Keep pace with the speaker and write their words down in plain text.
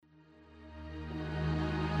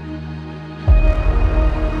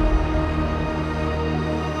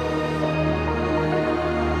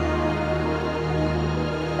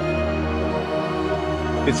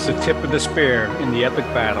It's the tip of the spear in the epic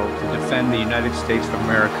battle to defend the United States of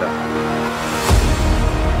America.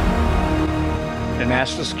 The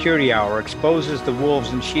National Security Hour exposes the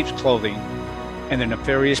wolves in sheep's clothing and their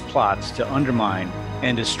nefarious plots to undermine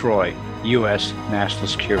and destroy U.S. national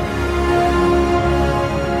security.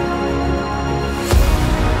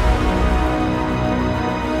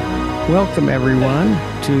 Welcome, everyone,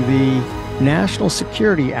 to the National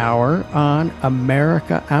Security Hour on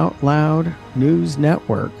America Out Loud News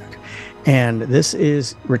Network. And this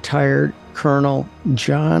is retired Colonel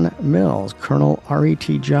John Mills, Colonel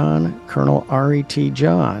R.E.T. John, Colonel R.E.T.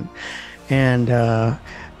 John. And I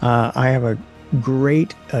have a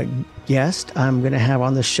great guest I'm going to have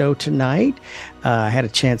on the show tonight. I had a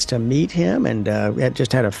chance to meet him and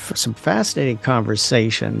just had some fascinating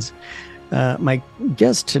conversations. My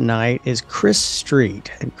guest tonight is Chris Street,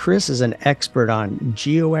 and Chris is an expert on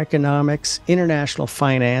geoeconomics, international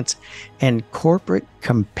finance, and corporate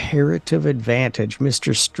comparative advantage.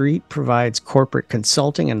 Mr. Street provides corporate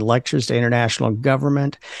consulting and lectures to international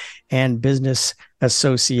government and business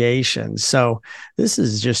associations. So this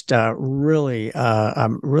is just really,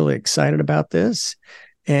 I'm really excited about this.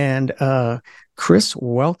 And Chris,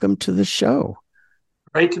 welcome to the show.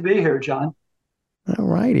 Great to be here, John. All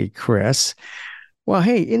righty, Chris. Well,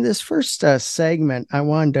 hey, in this first segment, I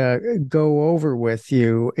wanted to go over with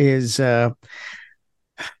you is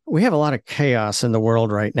we have a lot of chaos in the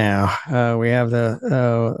world right now. We have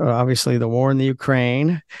obviously the war in the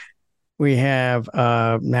Ukraine. We have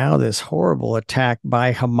now this horrible attack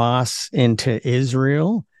by Hamas into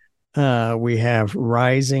Israel. We have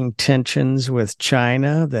rising tensions with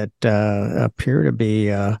China that appear to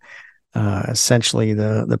be essentially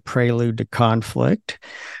the prelude to conflict.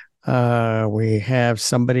 We have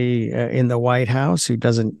somebody in the White House who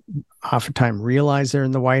doesn't oftentimes realize they're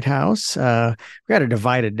in the White House. We got a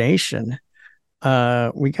divided nation.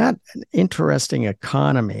 We got an interesting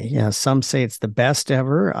economy. You know, some say it's the best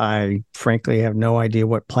ever. I frankly have no idea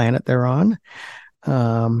what planet they're on.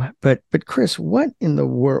 But Chris, what in the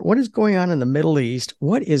world? What is going on in the Middle East?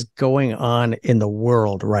 What is going on in the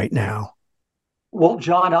world right now? Well,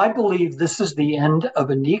 John, I believe this is the end of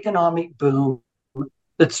an economic boom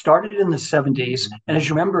that started in the 70s. And as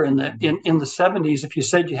you remember, in the 70s, if you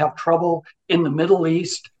said you have trouble in the Middle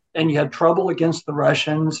East and you had trouble against the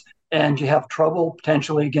Russians and you have trouble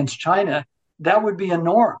potentially against China, that would be a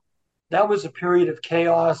norm. That was a period of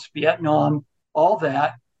chaos, Vietnam, all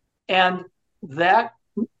that. And that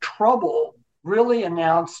trouble really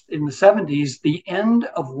announced in the 70s the end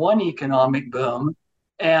of one economic boom.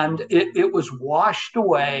 And it was washed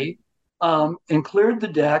away and cleared the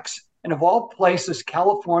decks. And of all places,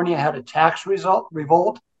 California had a tax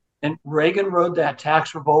revolt, and Reagan rode that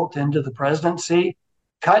tax revolt into the presidency,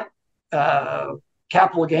 cut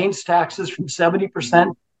capital gains taxes from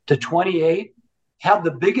 70% to 28%, had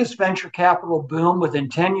the biggest venture capital boom. Within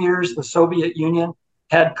 10 years, the Soviet Union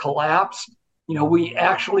had collapsed. You know, we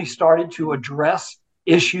actually started to address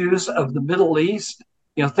issues of the Middle East.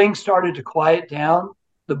 You know, things started to quiet down.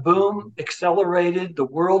 The boom accelerated, the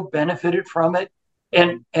world benefited from it.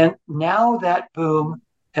 And now that boom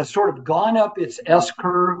has sort of gone up its S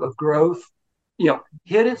curve of growth, you know,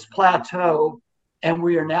 hit its plateau, and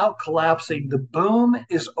we are now collapsing. The boom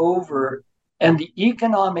is over and the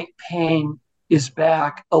economic pain is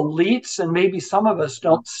back. Elites, and maybe some of us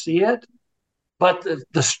don't see it, but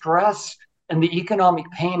the stress and the economic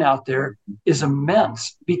pain out there is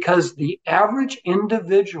immense because the average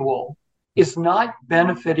individual is not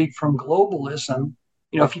benefiting from globalism.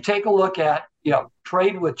 You know, if you take a look at, you know,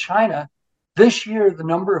 trade with China, this year, the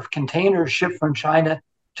number of containers shipped from China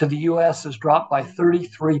to the U.S. has dropped by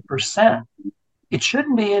 33%. It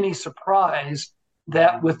shouldn't be any surprise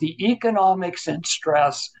that with the economics and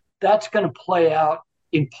stress, that's going to play out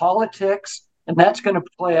in politics, and that's going to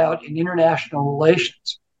play out in international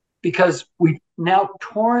relations, because we've now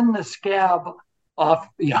torn the scab off,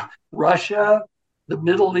 you know, Russia, the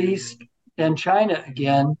Middle East, and China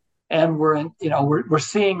again, and we're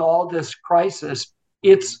seeing all this crisis.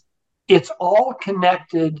 It's all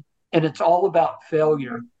connected, and it's all about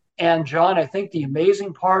failure. And John, I think the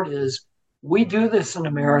amazing part is we do this in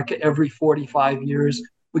America every 45 years.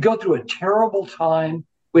 We go through a terrible time.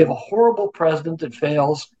 We have a horrible president that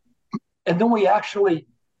fails, and then we actually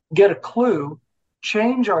get a clue,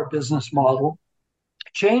 change our business model,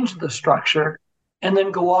 change the structure, and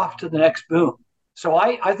then go off to the next boom. So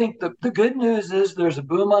I think the good news is there's a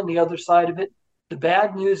boom on the other side of it. The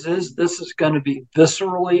bad news is this is going to be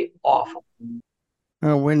viscerally awful.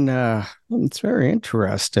 It's very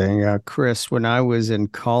interesting, Chris. When I was in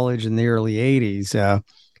college in the early '80s,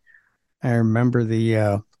 I remember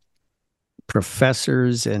the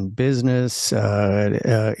professors in business,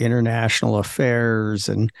 international affairs,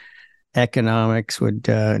 and economics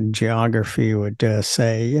geography would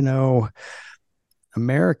say,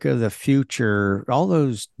 America, the future, all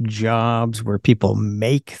those jobs where people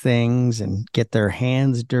make things and get their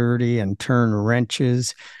hands dirty and turn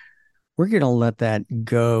wrenches, we're going to let that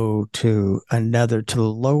go to the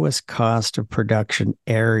lowest cost of production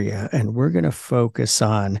area. And we're going to focus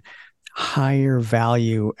on higher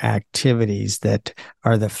value activities that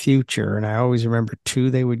are the future. And I always remember two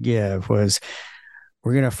they would give was,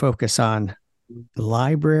 we're going to focus on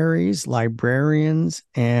libraries, librarians,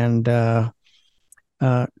 and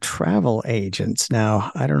travel agents.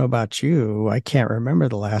 Now, I don't know about you. I can't remember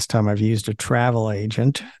the last time I've used a travel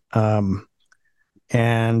agent.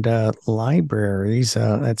 And libraries,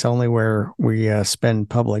 that's only where we spend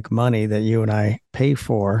public money that you and I pay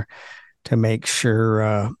for to make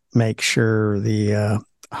sure the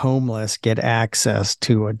homeless get access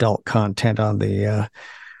to adult content on the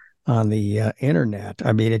internet.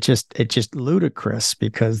 I mean, it's just ludicrous,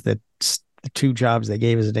 because the two jobs they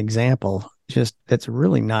gave as an example,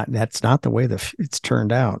 that's not the way it's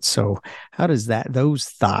turned out. So how does those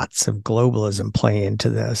thoughts of globalism play into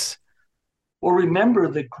this? Well, remember,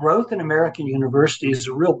 the growth in American universities,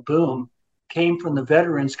 a real boom, came from the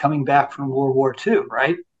veterans coming back from World War II,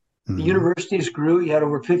 right? Mm-hmm. The universities grew. You had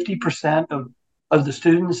over 50% of the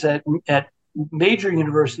students at major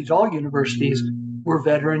universities, all universities, were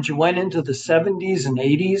veterans. You went into the 70s and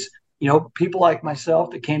 80s, people like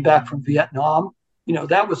myself that came back from Vietnam,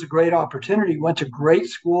 that was a great opportunity. Went to great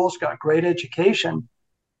schools, got great education.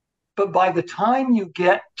 But by the time you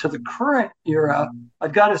get to the current era,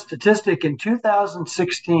 I've got a statistic in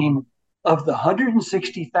 2016 of the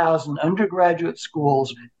 160,000 undergraduate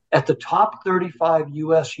schools at the top 35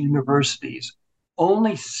 U.S. universities,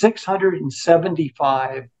 only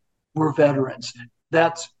 675 were veterans.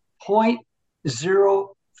 That's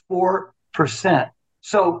 0.04%.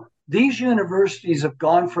 So these universities have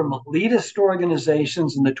gone from elitist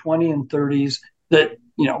organizations in the 20s and 30s that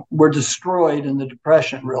were destroyed in the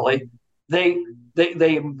Depression. Really, they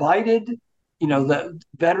invited the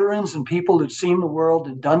veterans and people who'd seen the world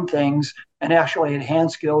and done things and actually had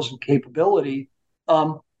hand skills and capability,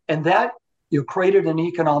 and that created an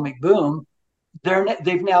economic boom.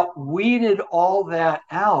 They've now weeded all that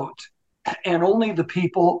out, and only the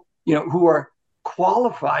people who are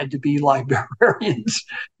qualified to be librarians,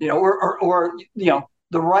 or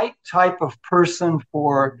the right type of person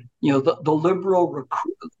for the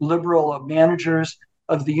liberal managers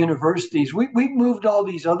of the universities. We've moved all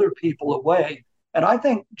these other people away, and I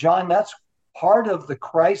think, John, that's part of the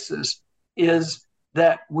crisis, is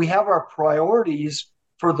that we have our priorities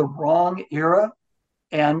for the wrong era,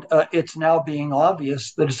 and it's now being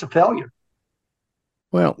obvious that it's a failure.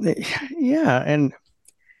 Well, yeah, and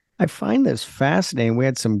I find this fascinating. We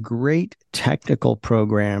had some great technical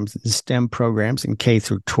programs, STEM programs in K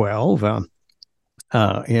through 12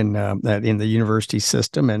 in the university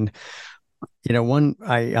system. And,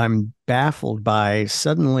 I'm baffled by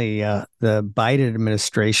suddenly the Biden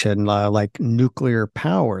administration, like nuclear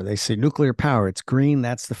power. They say nuclear power, it's green,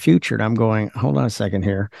 that's the future. And I'm going, hold on a second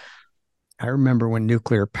here. I remember when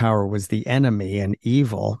nuclear power was the enemy and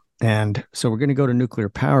evil. And so we're going to go to nuclear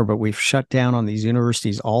power, but we've shut down on these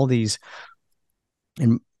universities, all these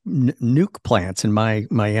nuke plants. In my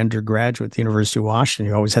undergraduate at the University of Washington,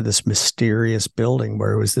 you always had this mysterious building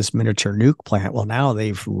where it was this miniature nuke plant. Well, now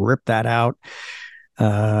they've ripped that out,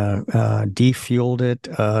 defueled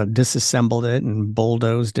it, disassembled it, and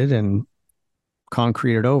bulldozed it and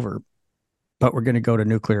concreted over. But we're going to go to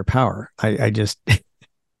nuclear power. I just...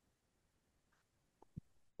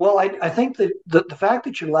 Well, I think that the fact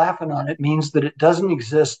that you're laughing on it means that it doesn't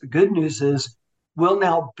exist. The good news is we'll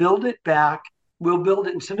now build it back. We'll build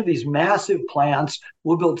it instead of these massive plants.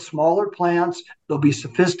 We'll build smaller plants. They'll be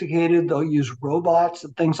sophisticated. They'll use robots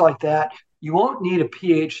and things like that. You won't need a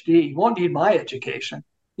PhD. You won't need my education.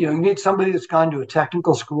 You need somebody that's gone to a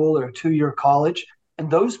technical school or a 2-year college, and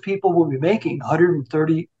those people will be making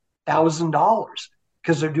 $130,000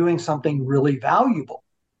 because they're doing something really valuable.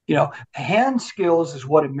 Hand skills is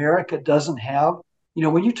what America doesn't have.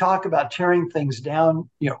 When you talk about tearing things down,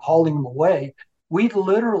 hauling them away, we've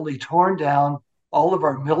literally torn down all of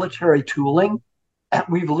our military tooling, and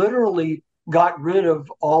we've literally got rid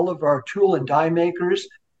of all of our tool and die makers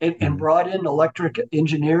and brought in electric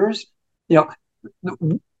engineers.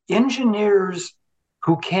 Engineers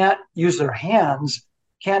who can't use their hands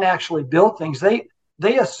can't actually build things. They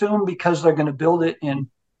assume because they're going to build it in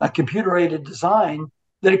a computer-aided design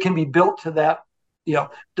that it can be built to that,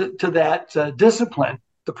 to that discipline.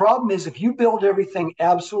 The problem is if you build everything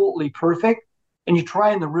absolutely perfect and you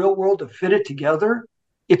try in the real world to fit it together,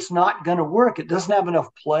 it's not going to work. It doesn't have enough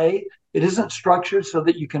play. It isn't structured so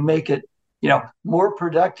that you can make it, more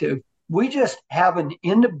productive. We just have an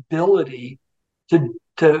inability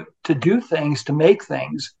to do things, to make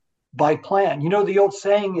things by plan. The old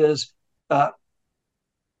saying is,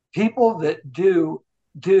 people that do,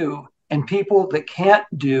 and people that can't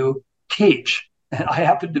do teach. And I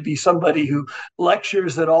happen to be somebody who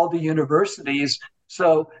lectures at all the universities.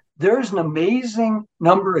 So there's an amazing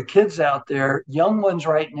number of kids out there, young ones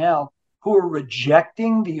right now, who are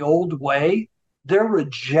rejecting the old way. They're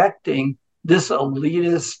rejecting this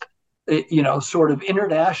elitist, sort of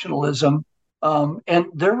internationalism. And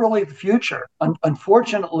they're really the future.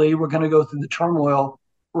 Unfortunately, we're going to go through the turmoil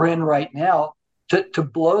we're in right now to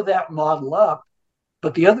blow that model up.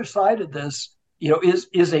 But the other side of this,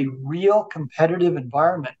 is a real competitive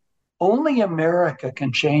environment. Only America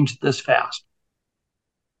can change this fast.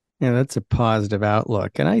 Yeah, that's a positive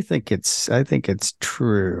outlook, and I think it's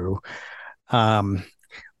true. Um,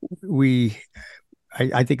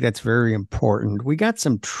 I think that's very important. We got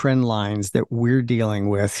some trend lines that we're dealing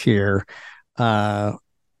with here. Uh,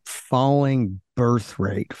 falling birth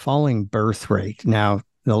rate. Now,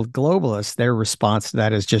 the globalists, their response to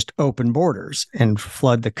that is just open borders and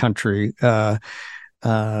flood the country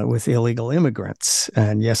with illegal immigrants.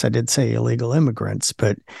 And yes, I did say illegal immigrants,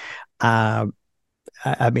 but uh,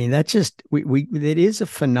 I mean that just it is a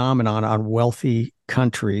phenomenon on wealthy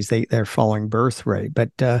countries. They're falling birth rate,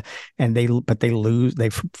 but they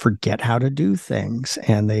forget how to do things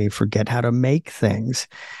and they forget how to make things.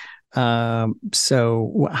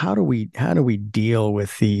 So how do we deal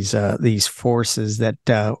with these forces that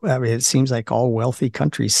I mean, it seems like all wealthy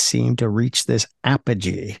countries seem to reach this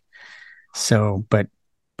apogee. So, but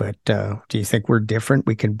do you think we're different?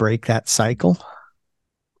 We can break that cycle?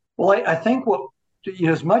 Well, I think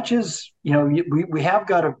as much as, we have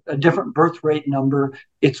got a different birth rate number,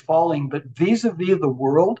 it's falling, but vis-a-vis the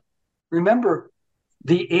world, remember,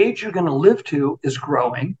 the age you're going to live to is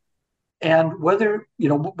growing. And whether,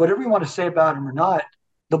 whatever you want to say about them or not,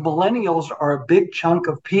 the millennials are a big chunk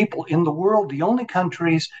of people in the world. The only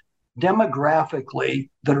countries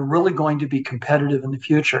demographically that are really going to be competitive in the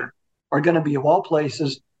future are going to be, of all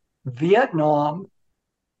places, Vietnam,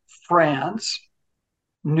 France,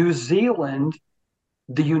 New Zealand,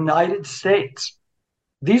 the United States.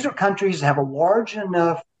 These are countries that have a large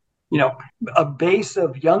enough, a base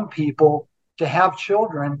of young people to have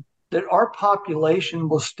children, that our population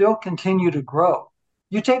will still continue to grow.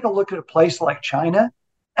 You take a look at a place like China.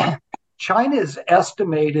 China is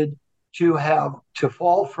estimated to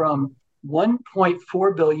fall from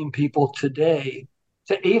 1.4 billion people today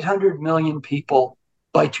to 800 million people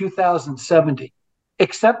by 2070.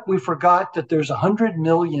 Except we forgot that there's 100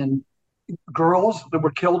 million girls that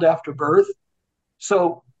were killed after birth.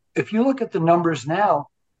 So if you look at the numbers now,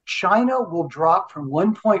 China will drop from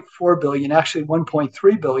 1.4 billion, actually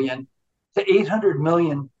 1.3 billion, to 800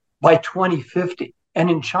 million by 2050. And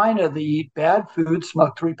in China, they eat bad food,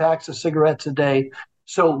 smoke 3 packs of cigarettes a day.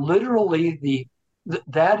 So literally,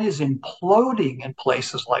 that is imploding in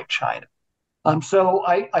places like China. So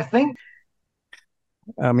I think.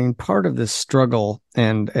 I mean, part of this struggle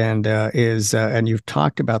is and you've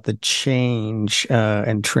talked about the change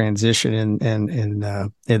and transition in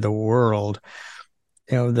the world.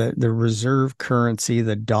 The reserve currency,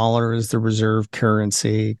 the dollar is the reserve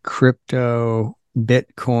currency, crypto,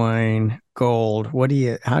 Bitcoin, gold.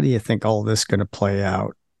 How do you think all this is going to play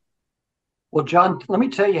out? Well, John, let me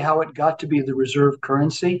tell you how it got to be the reserve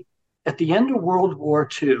currency. At the end of World War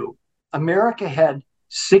II, America had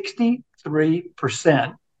 63%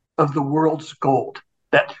 of the world's gold.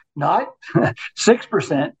 That not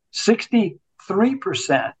 6%,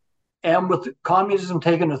 63%. And with communism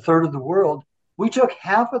taking a third of the world, we took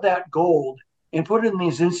half of that gold and put it in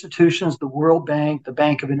these institutions, the World Bank, the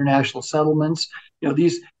Bank of International Settlements,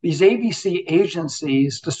 these ABC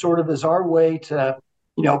agencies, to sort of as our way to,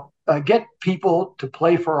 get people to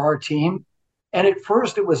play for our team. And at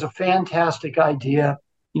first, it was a fantastic idea.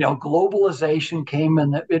 Globalization came,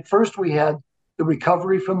 and at first we had the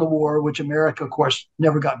recovery from the war, which America, of course,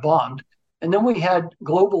 never got bombed. And then we had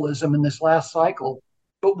globalism in this last cycle.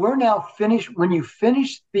 But we're now finished. When you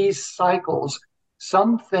finish these cycles,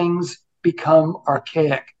 some things become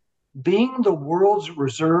archaic. Being the world's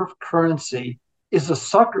reserve currency is a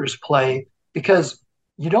sucker's play because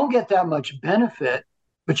you don't get that much benefit,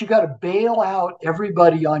 but you got to bail out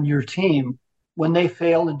everybody on your team when they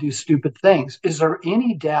fail and do stupid things. Is there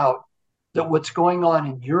any doubt that what's going on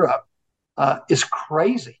in Europe is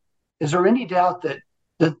crazy? Is there any doubt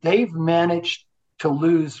that they've managed to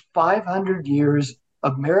lose 500 years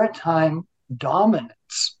of maritime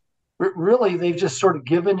dominance. Really, they've just sort of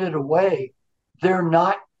given it away. They're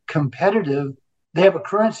not competitive. They have a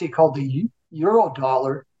currency called the euro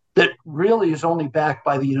dollar that really is only backed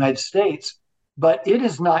by the United States, but it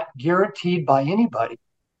is not guaranteed by anybody.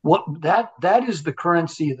 That is the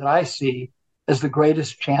currency that I see as the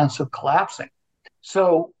greatest chance of collapsing.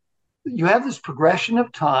 So you have this progression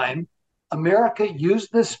of time. America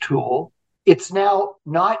used this tool. It's now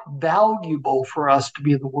not valuable for us to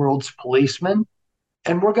be the world's policeman,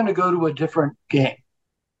 and we're going to go to a different game.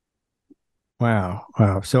 Wow.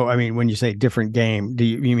 Wow. So, I mean, when you say different game,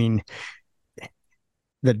 you mean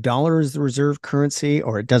the dollar is the reserve currency,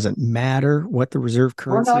 or it doesn't matter what the reserve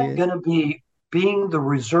currency is? We're not going to be being the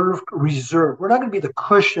reserve. We're not going to be the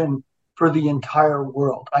cushion for the entire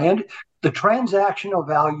world. The transactional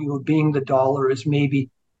value of being the dollar is maybe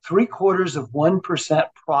 0.75%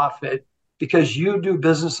 profit because you do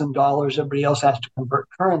business in dollars, everybody else has to convert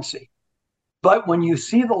currency. But when you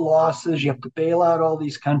see the losses, you have to bail out all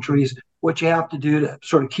these countries, what you have to do to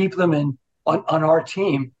sort of keep them on our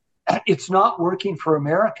team. It's not working for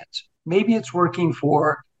Americans. Maybe it's working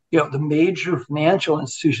for the major financial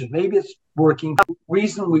institutions. Maybe it's working for the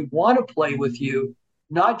reason we want to play with you,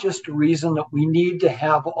 not just a reason that we need to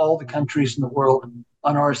have all the countries in the world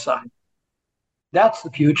on our side. That's the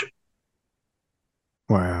future.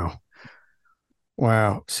 Wow.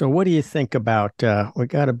 Wow. So what do you think about, we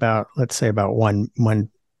got about, let's say about one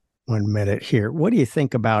minute here. What do you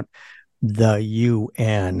think about the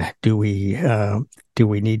UN? Do we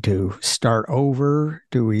need to start over?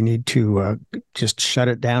 Do we need to just shut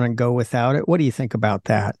it down and go without it? What do you think about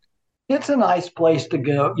that? It's a nice place to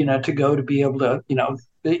go, to be able to,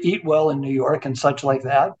 eat well in New York and such like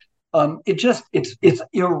that. It's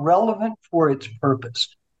irrelevant for its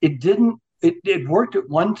purpose. It worked at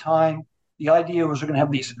one time. The idea was we're going to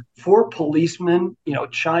have these 4 policemen,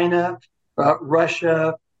 China,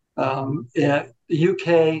 Russia, the UK,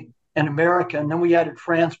 and America, and then we added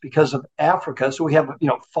France because of Africa. So we have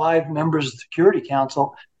 5 members of the Security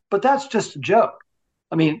Council. But that's just a joke.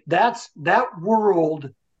 I mean, that world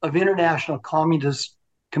of international communist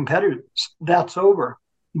competitors, that's over.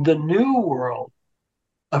 The new world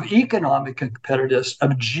of economic competitiveness,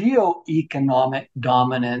 of geoeconomic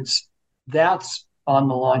dominance, that's on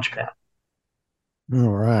the launch pad. All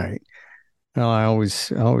right. Well, I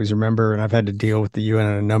always remember, and I've had to deal with the UN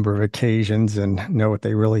on a number of occasions and know what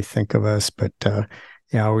they really think of us. But I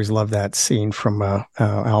always love that scene from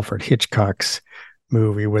Alfred Hitchcock's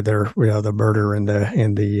movie with the murder in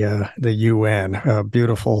the UN.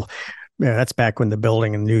 Beautiful. Yeah, that's back when the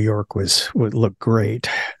building in New York would look great.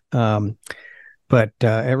 But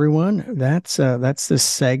everyone, that's this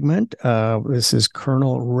segment. This is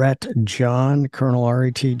Colonel Ret John, Colonel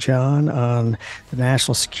RET John on the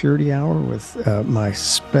National Security Hour with my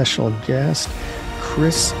special guest,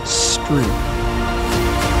 Chris Street.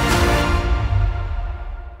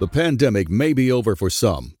 The pandemic may be over for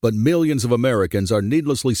some, but millions of Americans are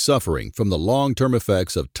needlessly suffering from the long-term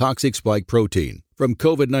effects of toxic spike protein from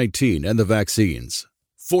COVID-19 and the vaccines.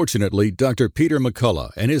 Fortunately, Dr. Peter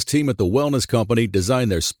McCullough and his team at the Wellness Company designed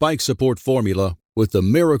their spike support formula with the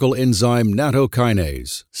miracle enzyme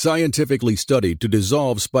nattokinase, scientifically studied to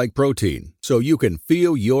dissolve spike protein so you can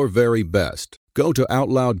feel your very best. Go to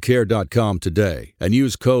OutLoudCare.com today and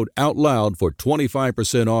use code OUTLOUD for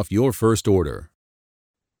 25% off your first order.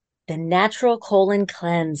 The Natural Colon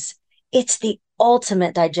Cleanse. It's the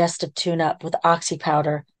ultimate digestive tune-up with Oxy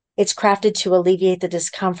Powder. It's crafted to alleviate the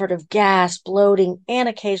discomfort of gas, bloating, and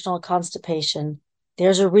occasional constipation.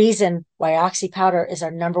 There's a reason why Oxy Powder is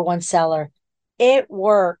our #1 seller. It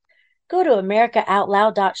worked. Go to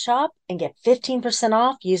AmericaOutloud.shop and get 15%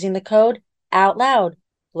 off using the code OUTLOUD.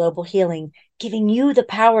 Global Healing, giving you the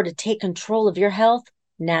power to take control of your health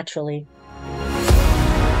naturally.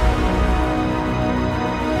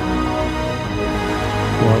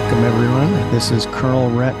 Welcome, everyone. This is Colonel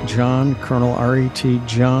Ret John, Colonel RET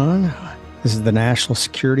John. This is the National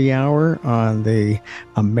Security Hour on the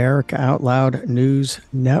America Out Loud News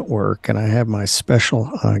Network. And I have my special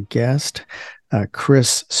guest,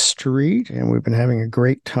 Chris Street, and we've been having a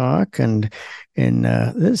great talk. And in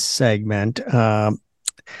this segment, the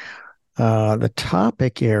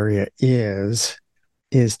topic area is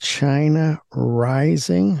China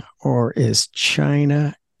rising or is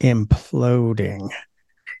China imploding?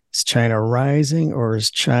 Is China rising or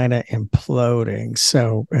is China imploding?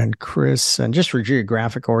 So, and Chris, and just for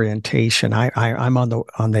geographic orientation, I'm on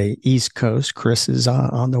the East Coast. Chris is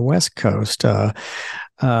on the West Coast. And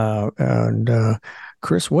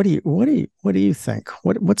Chris, what do you think?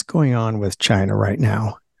 What's going on with China right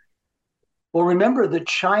now? Well, remember that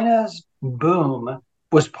China's boom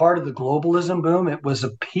was part of the globalism boom. It was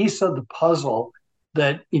a piece of the puzzle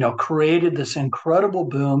that created this incredible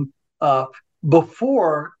boom.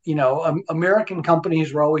 Before, American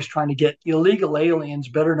companies were always trying to get illegal aliens,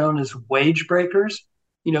 better known as wage breakers.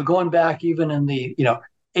 Going back even in the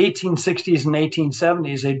 1860s and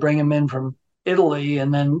 1870s, they'd bring them in from Italy,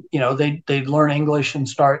 and then they'd learn English and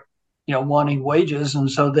start wanting wages,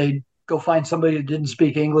 and so they'd go find somebody who didn't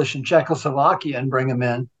speak English in Czechoslovakia and bring them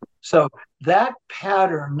in. So that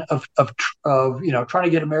pattern of trying to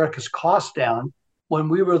get America's costs down, when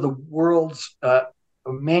we were the world's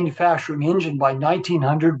manufacturing engine by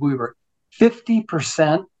 1900, we were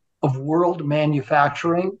 50% of world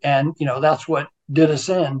manufacturing, and that's what did us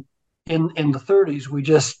in the 30s. We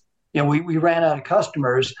just we ran out of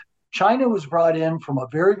customers. China was brought in from a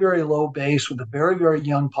very, very low base with a very, very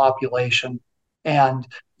young population, and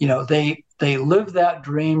they lived that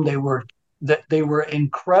dream. They were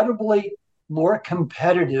incredibly more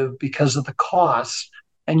competitive because of the costs,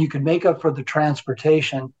 and you could make up for the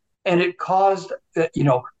transportation. And it caused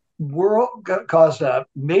caused a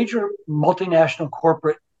major multinational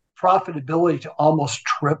corporate profitability to almost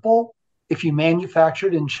triple if you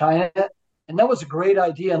manufactured in China. And that was a great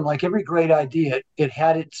idea. And like every great idea, it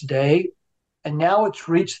had its day. And now it's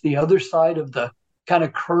reached the other side of the kind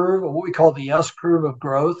of curve, or what we call the S curve of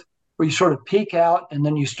growth, where you sort of peak out and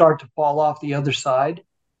then you start to fall off the other side.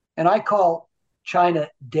 And I call China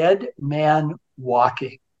dead man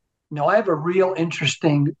walking. Now, I have a real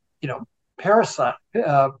interesting,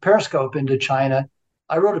 periscope into China.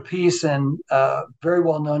 I wrote a piece very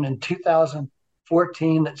well known in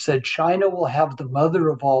 2014 that said China will have the mother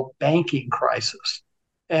of all banking crisis.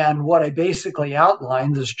 And what I basically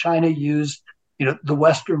outlined is China used, the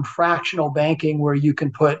Western fractional banking, where you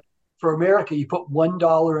can for America, you put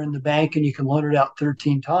 $1 in the bank and you can loan it out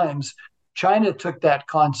 13 times. China took that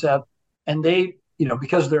concept, and they,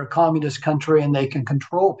 because they're a communist country and they can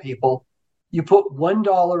control people, you put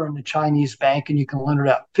 $1 in the Chinese bank and you can loan it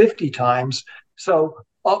out 50 times. So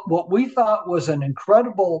what we thought was an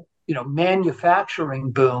incredible,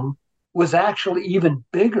 manufacturing boom was actually even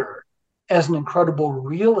bigger as an incredible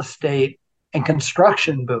real estate and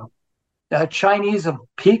construction boom. Chinese have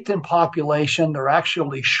peaked in population. They're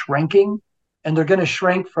actually shrinking, and they're going to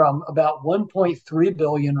shrink from about 1.3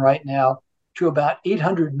 billion right now to about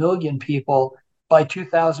 800 million people by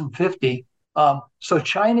 2050. So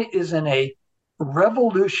China is in a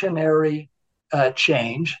revolutionary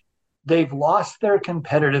change. They've lost their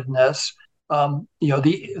competitiveness.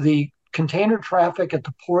 The container traffic at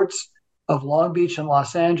the ports of Long Beach and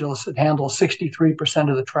Los Angeles that handle 63%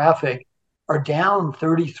 of the traffic are down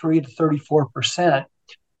 33 to 34%.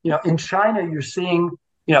 In China, you're seeing,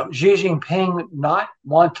 Xi Jinping not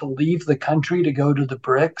want to leave the country to go to the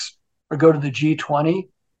BRICS or go to the G20.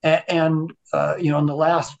 And in the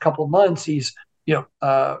last couple of months, he's,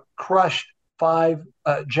 crushed 5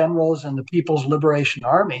 generals in the People's Liberation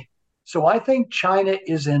Army. So I think China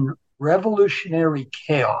is in revolutionary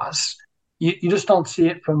chaos. You just don't see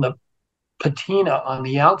it from the patina on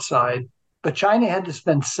the outside, but China had to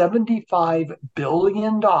spend $75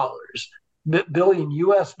 billion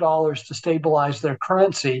US dollars to stabilize their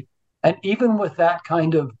currency. And even with that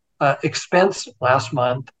kind of expense last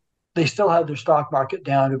month, they still had their stock market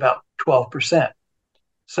down about 12%.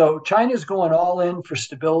 So China's going all in for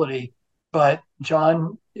stability, but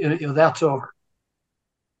John, that's over.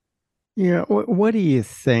 Yeah. What do you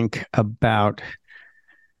think about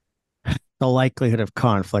the likelihood of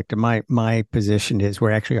conflict? And my position is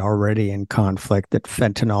we're actually already in conflict. That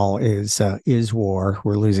fentanyl is war.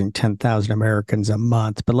 We're losing 10,000 Americans a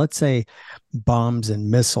month. But let's say bombs and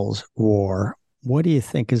missiles war. What do you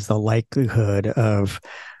think is the likelihood of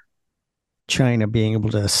China being able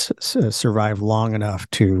to survive long enough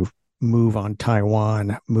to move on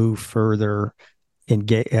Taiwan, move further,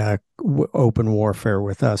 engage open warfare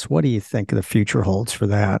with us? What do you think the future holds for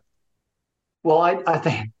that? Well, I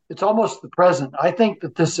think it's almost the present. I think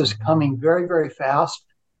that this is coming very, very fast.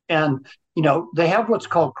 And, they have what's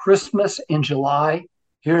called Christmas in July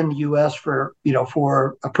here in the US for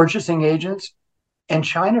purchasing agents. And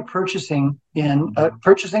China purchasing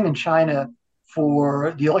in China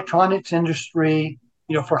for the electronics industry,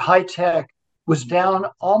 for high tech, was down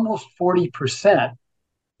almost 40%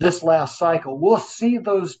 this last cycle. We'll see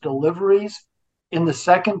those deliveries in the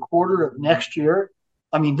second quarter of next year.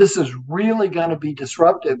 I mean, this is really going to be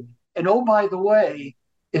disruptive. And oh, by the way,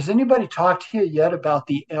 has anybody talked to you yet about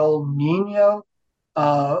the El Nino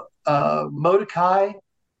Mordecai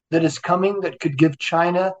that is coming that could give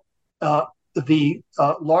China the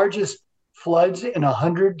largest floods in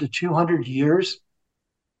 100 to 200 years?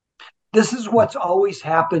 This is what's always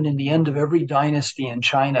happened in the end of every dynasty in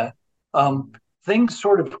China. Things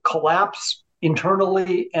sort of collapse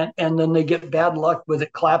internally, and then they get bad luck with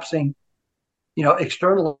it collapsing,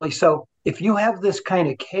 externally. So if you have this kind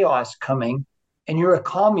of chaos coming, and you're a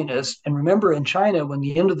communist, and remember in China, when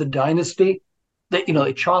the end of the dynasty, they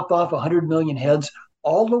chop off 100 million heads,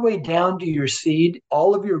 all the way down to your seed,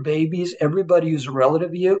 all of your babies, everybody who's a relative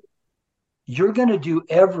of you, you're going to do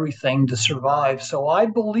everything to survive. So I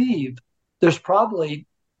believe there's probably,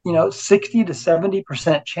 60 to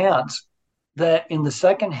 70% chance that in the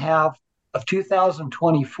second half of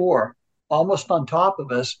 2024, almost on top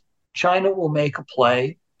of us, China will make a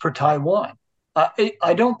play for Taiwan.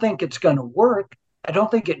 I don't think it's going to work. I don't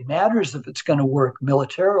think it matters if it's going to work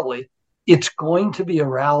militarily. It's going to be a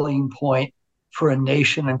rallying point for a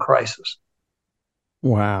nation in crisis.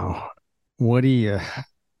 Wow. What do you...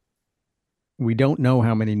 We don't know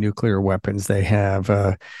how many nuclear weapons they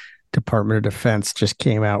have. Department of Defense just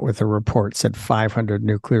came out with a report, said 500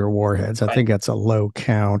 nuclear warheads. I think that's a low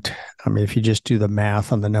count. I mean, if you just do the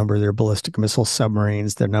math on the number of their ballistic missile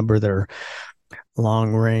submarines, the number of their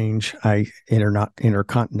long range,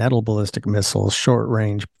 intercontinental ballistic missiles, short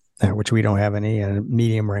range, which we don't have any, and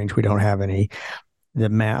medium range, we don't have any.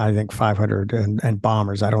 I think 500 and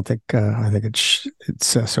bombers. I think it's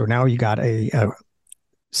so now you got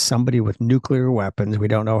somebody with nuclear weapons. We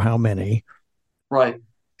don't know how many. Right.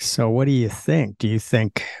 So what do you think?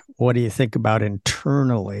 What do you think about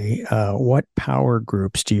internally? What power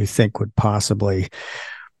groups do you think would possibly,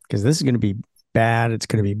 because this is going to be bad, it's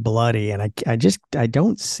going to be bloody, and I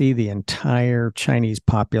don't see the entire Chinese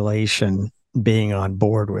population being on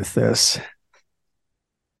board with this.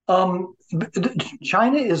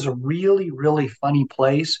 China is a really, really funny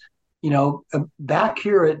place. Back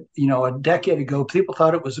here at, a decade ago, people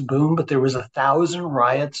thought it was a boom, but there was 1,000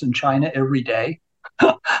 riots in China every day.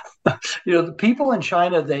 The people in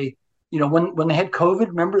China, they, when they had COVID,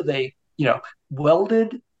 remember they,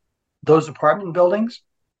 welded those apartment buildings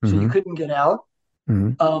so you couldn't get out.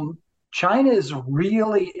 China is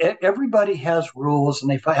really, everybody has rules,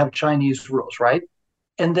 and they have Chinese rules, right?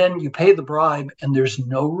 And then you pay the bribe and there's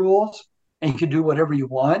no rules and you can do whatever you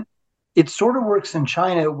want. It sort of works in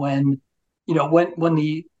China when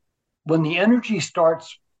the energy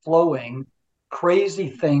starts flowing, crazy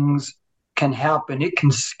things can happen. It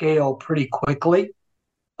can scale pretty quickly.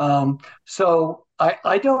 So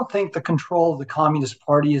I don't think the control of the Communist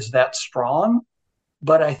Party is that strong,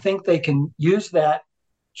 but I think they can use that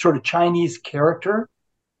sort of Chinese character,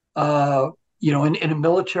 in a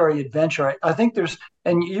military adventure. I think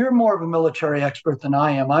and you're more of a military expert than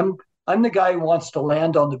I am. I'm the guy who wants to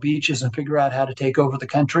land on the beaches and figure out how to take over the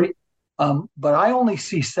country. But I only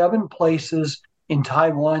see 7 places in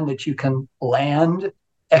Taiwan that you can land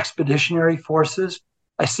expeditionary forces.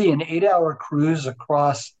 I see an 8-hour cruise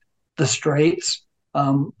across the straits.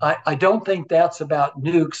 I don't think that's about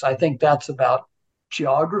nukes. I think that's about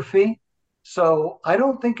geography. So I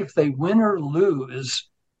don't think if they win or lose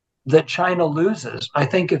that China loses. I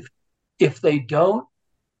think if they don't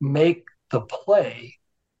make the play,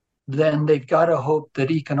 then they've got to hope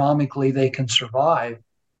that economically they can survive.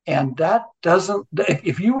 And that doesn't,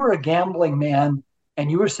 if you were a gambling man and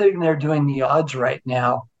you were sitting there doing the odds right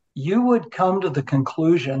now, you would come to the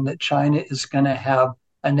conclusion that China is going to have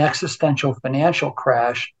an existential financial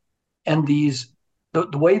crash. And the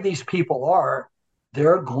way these people are,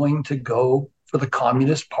 they're going to go for the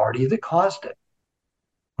Communist Party that caused it.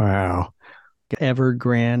 Wow.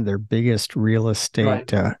 Evergrande, their biggest real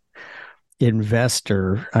estate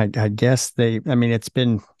investor, I guess it's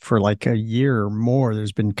been for like a year or more,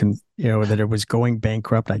 there's been, that it was going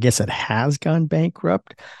bankrupt. I guess it has gone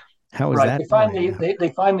bankrupt. How is that? They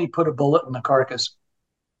finally put a bullet in the carcass.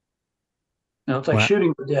 It's like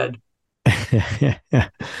shooting the dead.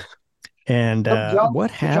 And John, what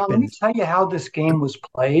happened? John, let me tell you how this game was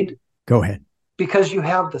played. Go ahead. Because you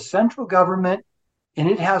have the central government and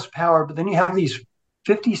it has power, but then you have these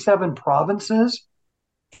 57 provinces,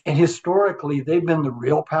 and historically they've been the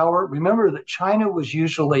real power. Remember that China was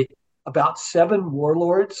usually about 7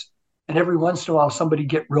 warlords, and every once in a while somebody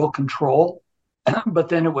get real control, but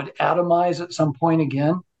then it would atomize at some point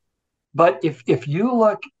again. But if you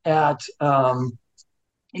look at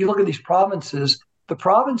these provinces, the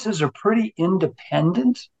provinces are pretty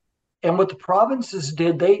independent, and what the provinces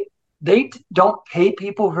did, they don't pay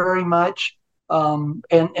people very much, and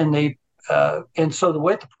so the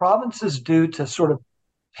way the provinces do to sort of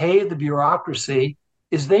pay the bureaucracy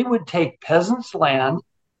is they would take peasants' land,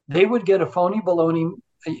 they would get a phony baloney,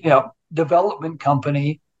 development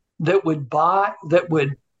company that would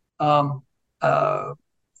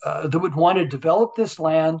want to develop this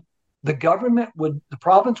land, the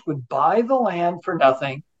province would buy the land for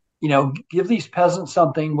nothing, give these peasants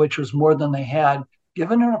something which was more than they had,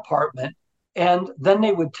 given an apartment, and then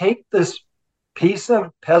they would take this piece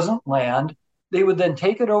of peasant land, they would then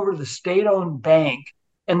take it over to the state-owned bank,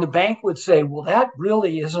 and the bank would say, well, that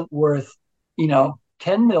really isn't worth,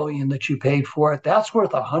 10 million that you paid for it. That's worth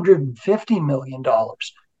 $150 million.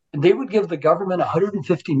 And they would give the government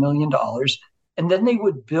 $150 million, and then they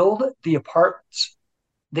would build the apartments.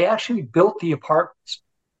 They actually built the apartments.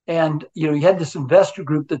 And, you had this investor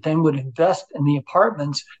group that then would invest in the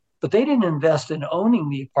apartments, but they didn't invest in owning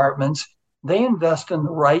the apartments. They invest in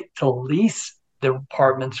the right to lease the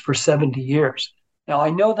apartments for 70 years. Now, I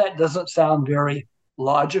know that doesn't sound very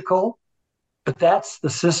logical, but that's the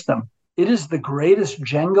system. It is the greatest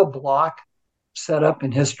Jenga block setup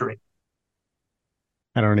in history.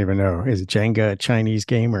 I don't even know. Is Jenga a Chinese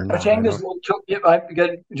game or not? Jenga's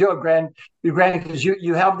because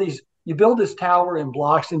you have these, you build this tower in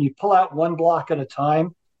blocks and you pull out one block at a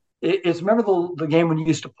time. It's remember the game when you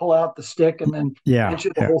used to pull out the stick and then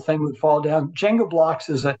eventually the whole thing would fall down. Jenga blocks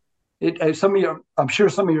is I'm sure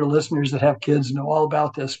some of your listeners that have kids know all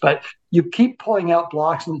about this, but you keep pulling out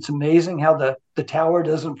blocks and it's amazing how the tower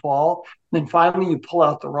doesn't fall. And then finally you pull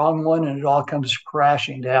out the wrong one and it all comes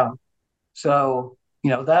crashing down. So,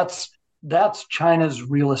 that's China's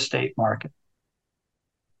real estate market.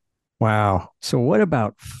 Wow. So what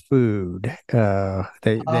about food? Food.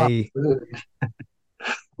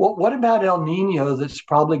 Well, what about El Nino? That's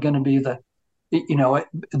probably going to be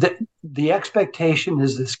the expectation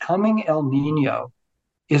is this coming El Nino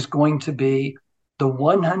is going to be the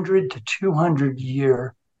 100 to 200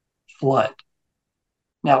 year flood.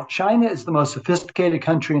 Now, China is the most sophisticated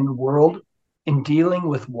country in the world in dealing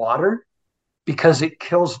with water because it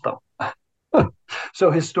kills them.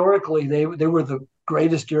 So historically, they were the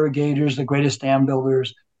greatest irrigators, the greatest dam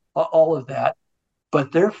builders, all of that.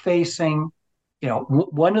 But they're facing,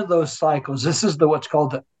 one of those cycles. This is what's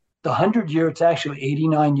called the 100-year. It's actually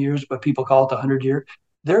 89 years, but people call it the 100-year.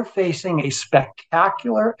 They're facing a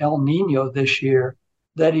spectacular El Nino this year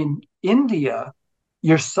that in India,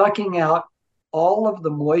 you're sucking out all of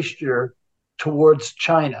the moisture towards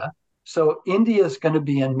China. So India is going to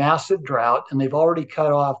be in massive drought, and they've already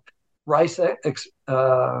cut off rice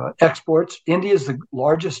exports. India is the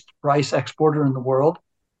largest rice exporter in the world.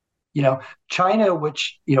 China,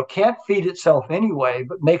 which can't feed itself anyway,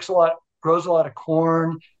 but grows a lot of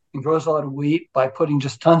corn and grows a lot of wheat by putting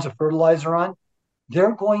just tons of fertilizer on.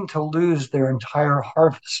 They're going to lose their entire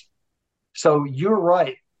harvest. So you're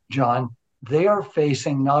right, John. They are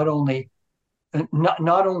facing not only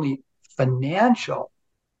financial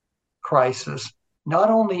crisis, not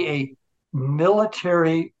only a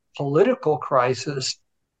military political crisis,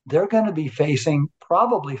 they're going to be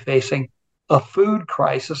probably facing a food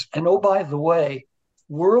crisis. And oh, by the way,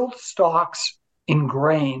 world stocks in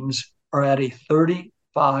grains are at a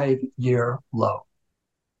 35-year low.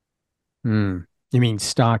 You mean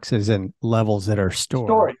stocks as in levels that are stored?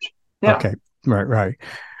 Storage. Yeah. Okay. Right.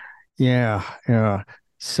 Yeah.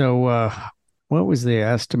 So what was the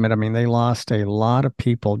estimate? I mean, they lost a lot of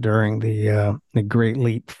people during the Great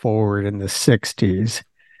Leap Forward in the 60s.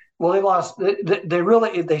 Well, they lost.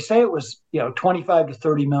 They say it was 25 to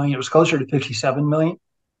 30 million. It was closer to 57 million.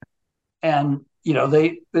 And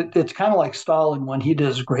it's kind of like Stalin when he did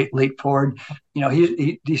his Great Leap Forward.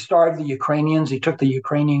 He starved the Ukrainians. He took the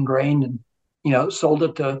Ukrainian grain and sold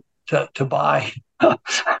it to buy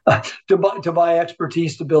to buy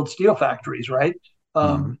expertise to build steel factories, right?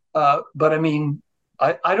 But I mean,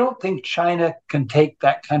 I don't think China can take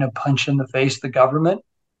that kind of punch in the face. The government.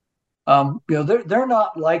 They're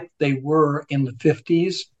not like they were in the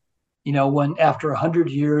 50s, when after 100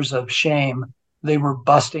 years of shame, they were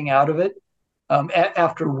busting out of it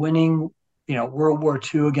after winning, World War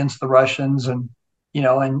II against the Russians and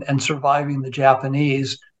surviving the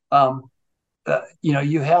Japanese.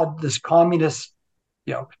 You had this communist,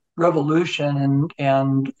 revolution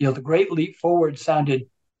and the Great Leap Forward sounded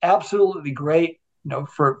absolutely great,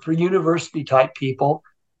 for university type people,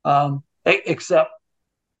 except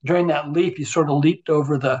during that leap, you sort of leaped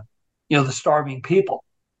over the starving people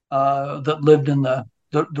that lived in the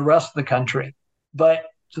rest of the country. But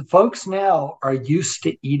the folks now are used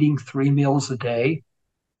to eating 3 meals a day,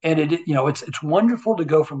 and it's wonderful to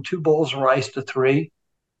go from 2 bowls of rice to 3,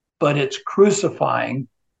 but it's crucifying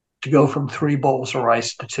to go from 3 bowls of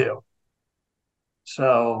rice to 2.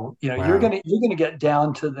 So Wow. you're gonna get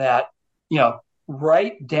down to that,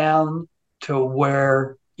 right down to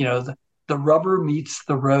where the rubber meets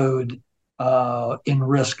the road in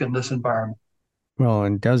risk in this environment. Well,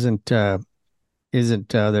 and isn't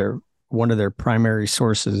there one of their primary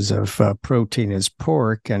sources of protein is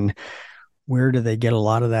pork. And where do they get a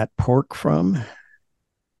lot of that pork from?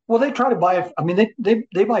 Well, they try to buy. I mean,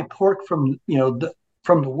 they buy pork from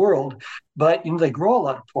from the world, but they grow a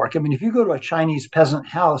lot of pork. I mean, if you go to a Chinese peasant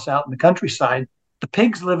house out in the countryside, the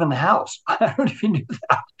pigs live in the house. I don't know if you knew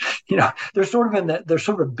that. They're sort of they're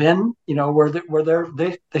sort of bin, they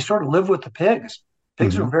sort of live with the pigs.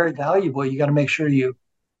 Pigs are very valuable. You got to make sure you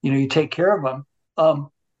take care of them.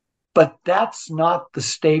 But that's not the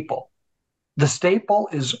staple. The staple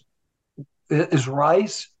is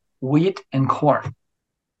rice, wheat, and corn.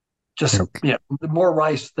 Just more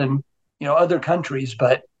rice than other countries,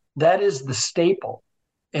 but that is the staple,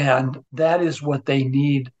 and that is what they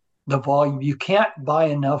need. The volume. You can't buy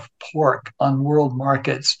enough pork on world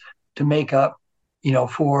markets to make up,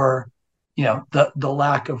 for the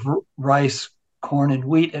lack of rice, corn, and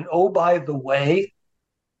wheat. And oh, by the way,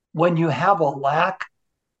 when you have a lack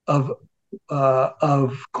of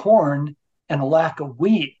corn and a lack of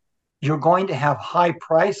wheat, you're going to have high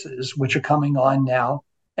prices, which are coming on now,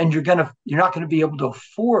 and you're not going to be able to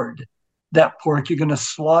afford that pork. You're going to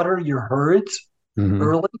slaughter your herds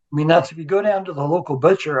early. I mean, that's if you go down to the local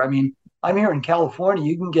butcher. I mean, I'm here in California.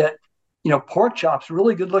 You can get, pork chops,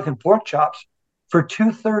 really good looking pork chops, for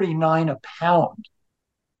 $2.39 a pound.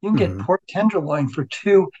 You can get pork tenderloin for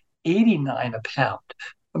 $2.89 a pound.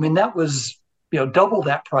 I mean, that was double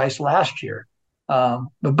that price last year.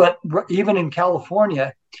 But even in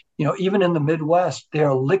California, even in the Midwest, they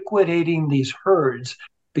are liquidating these herds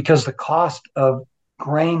because the cost of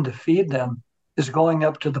grain to feed them is going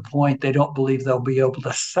up to the point they don't believe they'll be able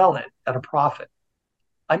to sell it at a profit.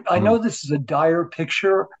 I know this is a dire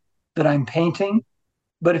picture that I'm painting,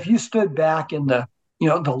 but if you stood back in the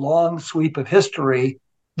long sweep of history,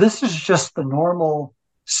 this is just the normal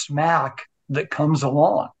smack that comes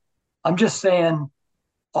along. I'm just saying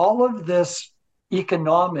all of this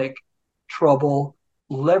economic trouble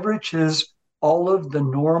leverages all of the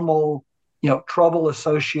normal, trouble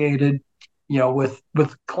associated, with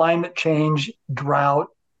climate change, drought,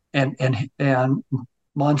 and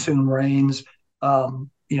monsoon rains,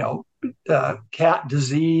 cat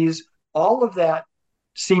disease. All of that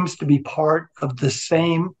seems to be part of the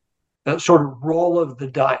same sort of roll of the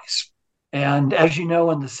dice. And as you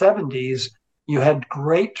know, in the 70s, you had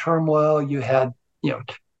great turmoil. You had,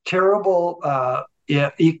 terrible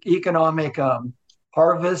economic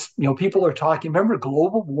harvest. People are talking. Remember,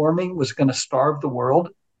 global warming was going to starve the world.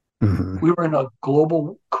 We were in a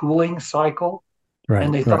global cooling cycle,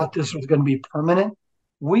 and they thought this was going to be permanent.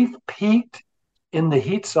 We've peaked in the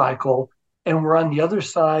heat cycle, and we're on the other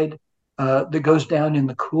side that goes down in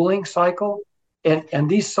the cooling cycle. And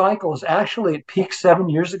these cycles, actually, it peaked 7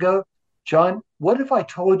 years ago. John, what if I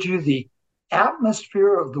told you the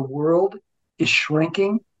atmosphere of the world is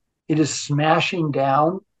shrinking? It is smashing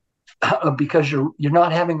down because you're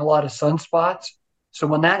not having a lot of sunspots. So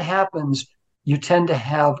when that happens, you tend to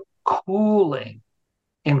have cooling,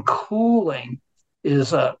 and cooling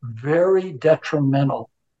is very detrimental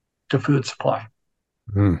to food supply.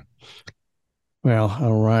 Well,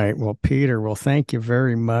 all right. Well, Peter, thank you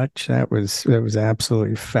very much. That was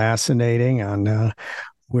absolutely fascinating on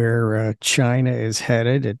where China is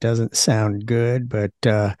headed. It doesn't sound good, but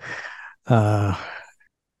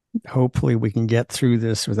hopefully we can get through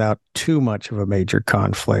this without too much of a major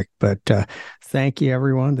conflict. But thank you,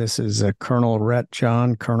 everyone. This is Colonel Ret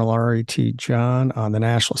John, Colonel R.E.T. John on the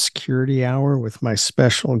National Security Hour with my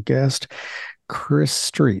special guest, Chris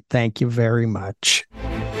Street. Thank you very much.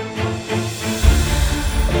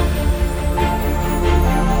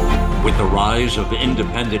 With the rise of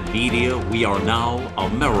independent media, we are now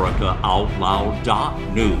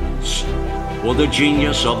AmericaOutloud.news. For the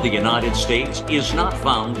genius of the United States is not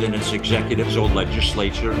found in its executives or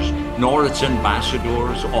legislatures, nor its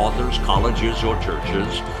ambassadors, authors, colleges, or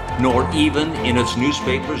churches, nor even in its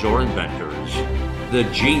newspapers or inventors. The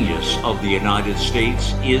genius of the United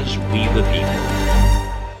States is we the people.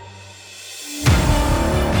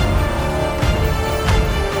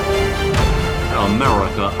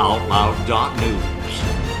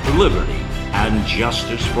 AmericaOutloud.news. Liberty and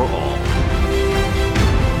justice for all.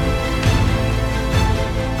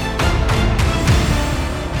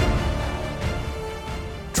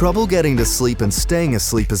 Trouble getting to sleep and staying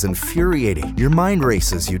asleep is infuriating. Your mind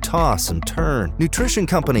races, you toss and turn. Nutrition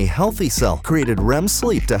company Healthy Cell created REM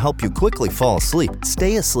sleep to help you quickly fall asleep,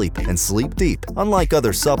 stay asleep, and sleep deep. Unlike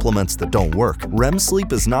other supplements that don't work, REM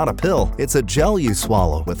sleep is not a pill. It's a gel you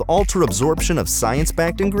swallow with ultra-absorption of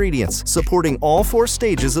science-backed ingredients supporting all 4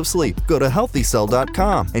 stages of sleep. Go to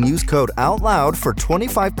healthycell.com and use code OUTLOUD for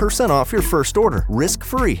 25% off your first order.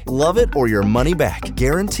 Risk-free. Love it or your money back.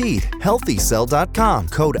 Guaranteed. Healthycell.com.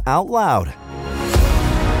 Code OUTLOUD.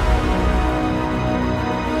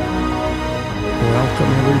 Welcome,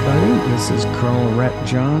 everybody. This is Colonel Ret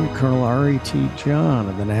John, Colonel R.E.T. John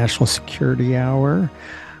of the National Security Hour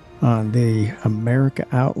on the America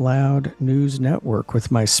Out Loud News Network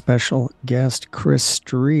with my special guest, Chris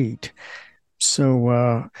Street.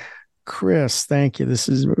 So, Chris, thank you.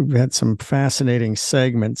 We've had some fascinating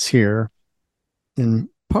segments here. And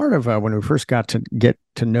part of when we first got to get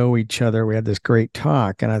to know each other, we had this great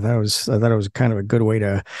talk, and I thought it was kind of a good way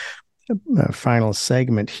to final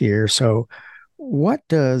segment here. So, what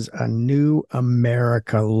does a new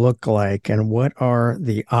America look like, and what are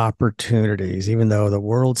the opportunities? Even though the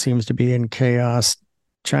world seems to be in chaos,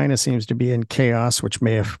 China seems to be in chaos, which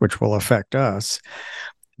will affect us.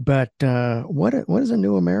 But what does a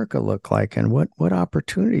new America look like, and what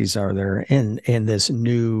opportunities are there in this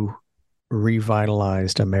new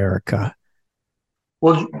revitalized America?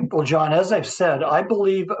 Well, John, as I've said, I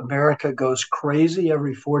believe America goes crazy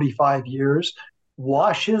every 45 years,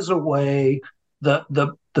 washes away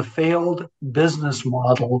the failed business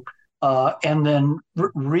model, and then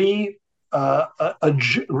reassigns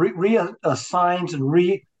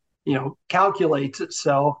and calculates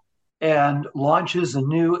itself and launches a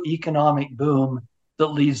new economic boom that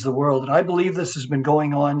leads the world. And I believe this has been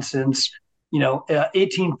going on since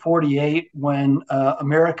 1848, when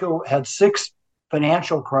America had 6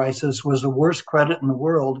 financial crises, was the worst credit in the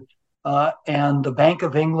world, and the Bank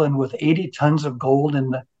of England, with 80 tons of gold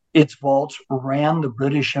in its vaults, ran the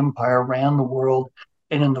British Empire, ran the world.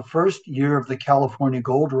 And in the first year of the California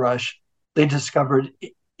gold rush, they discovered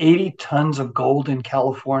 80 tons of gold in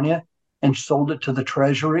California and sold it to the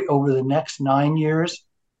Treasury. Over the next 9 years,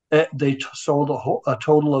 they sold a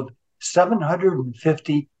total of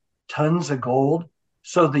 750 tons of gold.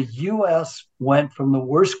 So the U.S. went from the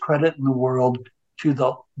worst credit in the world to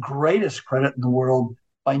the greatest credit in the world.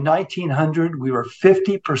 By 1900, we were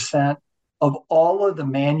 50% of all of the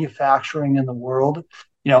manufacturing in the world.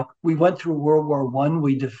 We went through World War I.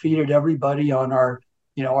 We defeated everybody on our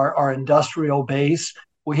industrial base.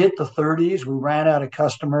 We hit the 30s. We ran out of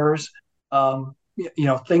customers.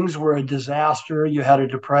 Things were a disaster. You had a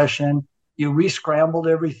depression. You re-scrambled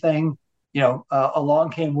everything.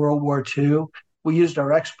 Along came World War II. We used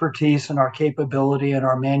our expertise and our capability and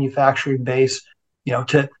our manufacturing base,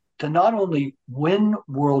 to not only win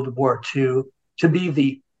World War II, to be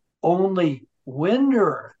the only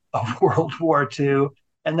winner of World War II.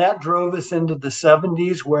 And that drove us into the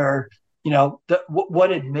 70s, where,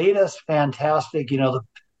 what had made us fantastic,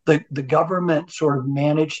 the government sort of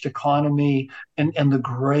managed economy and the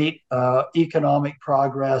great economic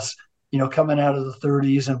progress, coming out of the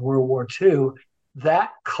 30s and World War II,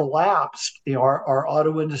 that collapsed. Our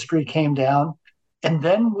auto industry came down, and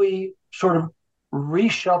then we sort of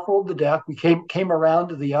reshuffled the deck. We came around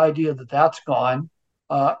to the idea that that's gone.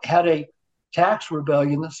 Had a tax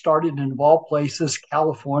rebellion that started in, of all places,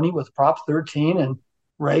 California, with Prop 13, and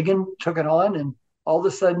Reagan took it on, and all of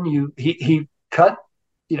a sudden he cut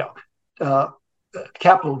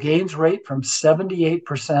capital gains rate from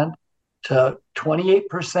 78% to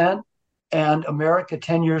 28%, and America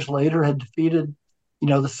 10 years later had defeated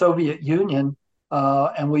the Soviet Union,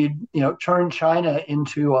 and we turned China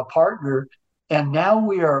into a partner, and now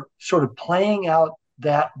we are sort of playing out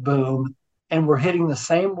that boom. And we're hitting the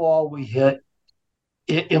same wall we hit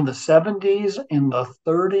in the 70s, in the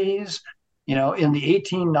 30s, in the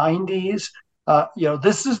 1890s.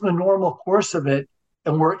 This is the normal course of it.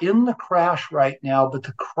 And we're in the crash right now, but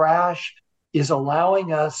the crash is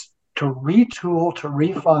allowing us to retool, to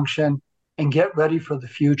refunction, and get ready for the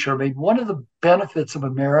future. I mean, one of the benefits of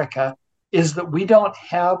America is that we don't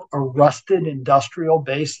have a rusted industrial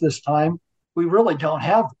base this time. We really don't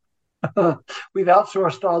have. We've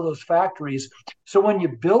outsourced all those factories. So when you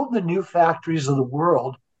build the new factories of the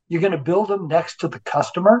world, you're going to build them next to the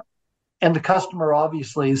customer. And the customer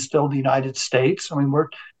obviously is still the United States. I mean, we're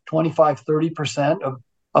 25, 30%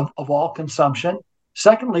 of all consumption.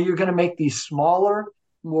 Secondly, you're going to make these smaller,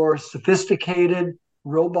 more sophisticated,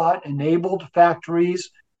 robot-enabled factories.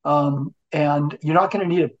 And you're not going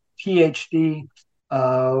to need a PhD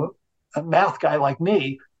a math guy like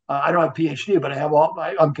me. I don't have a PhD, but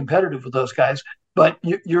I'm competitive with those guys. but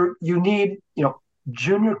you need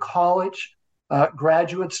junior college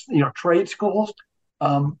graduates, trade schools.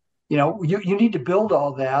 You need to build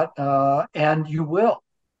all that, and you will.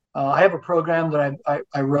 I have a program that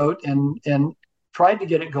I wrote and tried to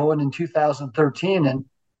get it going in 2013, and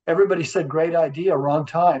everybody said, great idea, wrong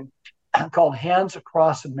time, called Hands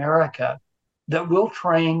Across America, that will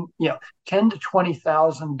train 10 to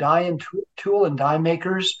 20,000 tool and die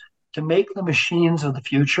makers to make the machines of the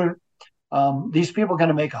future. These people are going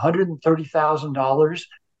to make $130,000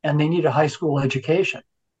 and they need a high school education.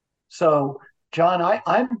 So, John,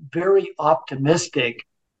 I'm very optimistic,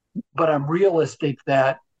 but I'm realistic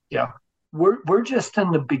that we're just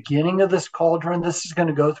in the beginning of this cauldron. This is going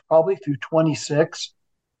to go probably through 26,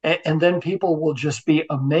 and then people will just be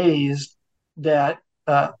amazed that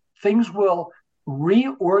things will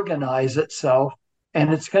reorganize itself,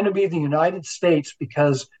 and it's going to be the United States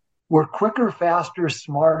because we're quicker, faster,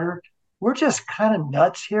 smarter. We're just kind of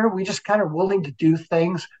nuts here. We just kind of willing to do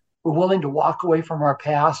things. We're willing to walk away from our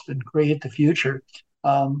past and create the future.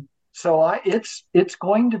 It's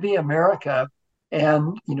going to be America,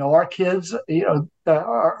 and our kids, our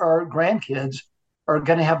grandkids are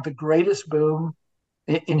going to have the greatest boom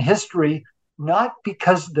in history, not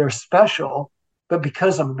because they're special, but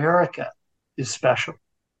because America is special.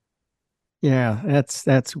 Yeah,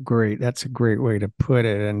 that's great. That's a great way to put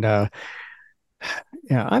it. And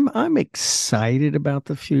yeah, I'm excited about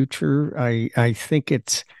the future. I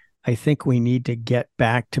think we need to get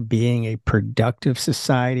back to being a productive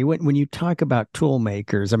society. When you talk about tool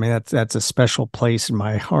makers, I mean that's a special place in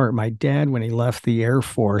my heart. My dad, when he left the Air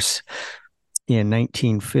Force in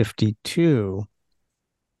 1952,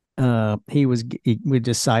 we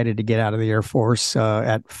decided to get out of the Air Force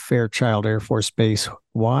at Fairchild Air Force Base,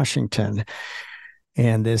 Washington.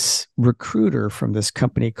 And this recruiter from this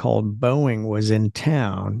company called Boeing was in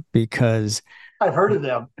town because I've heard of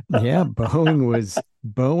them. Yeah,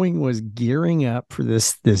 Boeing was gearing up for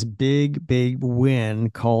this big win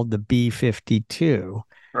called the B-52.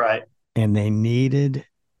 Right. And they needed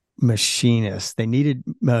machinists. They needed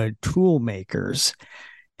tool makers.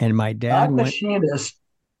 And my dad machinists,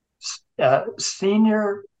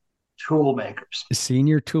 senior tool makers.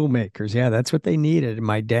 Senior tool makers. Yeah, that's what they needed.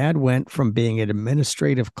 My dad went from being an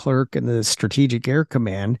administrative clerk in the Strategic Air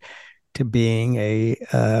Command to being a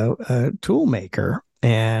tool maker.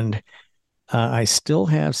 And I still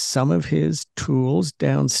have some of his tools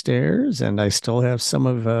downstairs, and I still have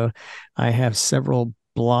I have several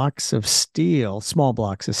blocks of steel, small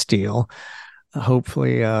blocks of steel.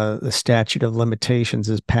 Hopefully the statute of limitations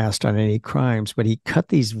is passed on any crimes, but he cut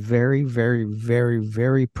these very, very, very,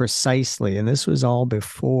 very precisely. And this was all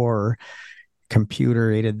before computer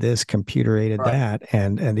aided this, computer aided that.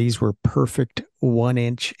 And these were perfect 1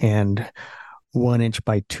 inch and 1 inch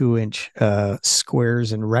by 2 inch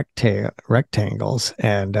squares and rectangles.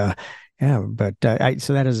 And so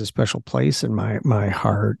that is a special place in my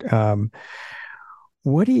heart.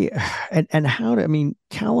 What do you, and how do, I mean,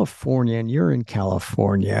 California, and you're in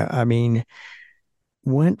California, I mean,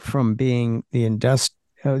 went from being the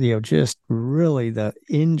just really the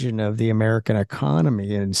engine of the American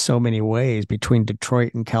economy in so many ways between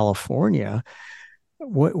Detroit and California.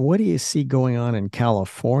 What do you see going on in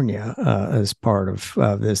California as part of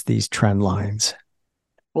these trend lines?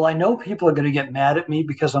 Well, I know people are going to get mad at me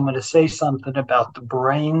because I'm going to say something about the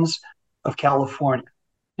brains of California.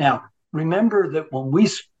 Now, remember that when we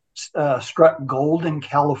struck gold in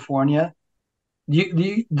California,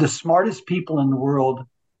 the smartest people in the world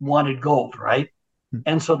wanted gold, right? Mm-hmm.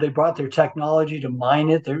 And so they brought their technology to mine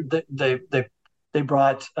it. They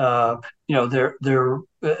brought they were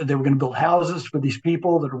going to build houses for these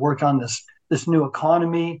people that would work on this new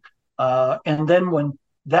economy. And then when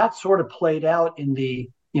that sort of played out in the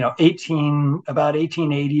about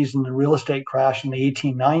 1880s and the real estate crash in the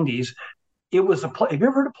 1890s, it was have you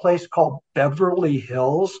ever heard of a place called Beverly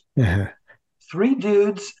Hills? Yeah. 3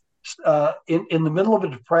 dudes in the middle of a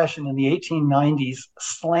depression in the 1890s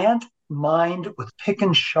slant mined with pick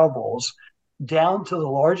and shovels down to the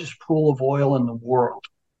largest pool of oil in the world.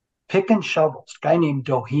 Pick and shovels, a guy named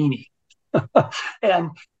Doheny.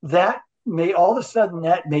 And that made, all of a sudden,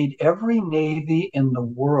 that made every Navy in the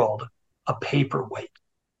world a paperweight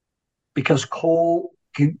because coal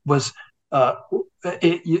was,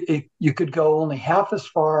 you could go only half as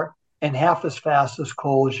far and half as fast as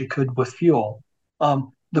coal as you could with fuel.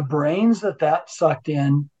 The brains that sucked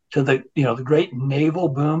in to the great naval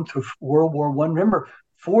boom through World War I. Remember,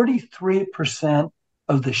 43%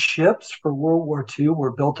 of the ships for World War II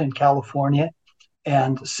were built in California,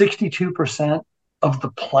 and 62% of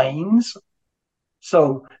the planes.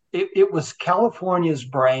 So it was California's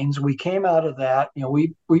brains. We came out of that.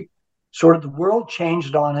 We sort of, the world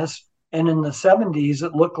changed on us. And in the 70s,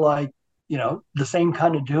 it looked like, the same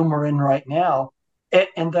kind of doom we're in right now.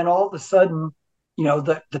 And then all of a sudden,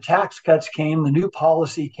 the tax cuts came, the new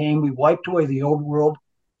policy came, we wiped away the old world.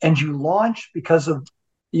 And you launched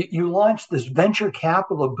you launched this venture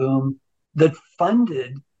capital boom that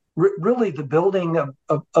funded really the building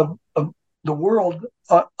of the world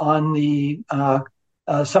on the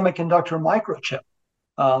semiconductor microchip.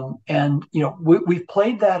 And we've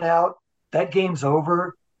played that out. That game's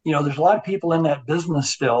over. There's a lot of people in that business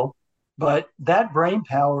still, but that brain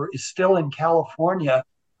power is still in California.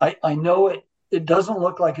 I know it doesn't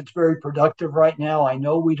look like it's very productive right now. I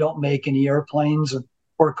know we don't make any airplanes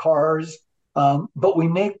or cars, but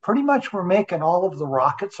we're making all of the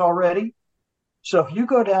rockets already. So if you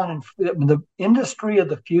go down in the industry of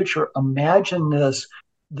the future, imagine this,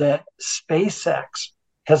 that SpaceX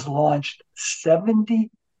has launched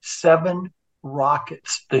 77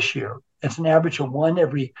 rockets this year. It's an average of one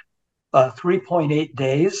every 3.8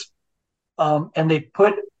 days. And they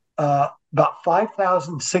put about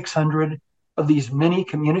 5,600 of these mini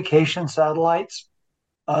communication satellites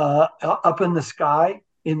up in the sky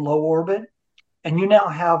in low orbit. And you now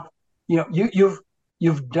have,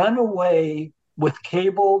 you've done away with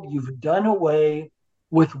cable, you've done away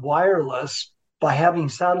with wireless by having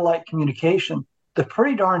satellite communication. That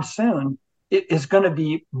pretty darn soon it is going to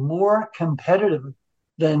be more competitive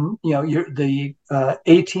than the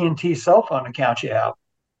AT&T cell phone account you have.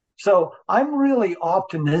 So I'm really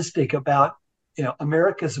optimistic about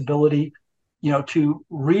America's ability to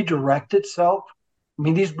redirect itself. I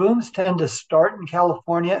mean, these booms tend to start in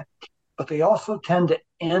California, but they also tend to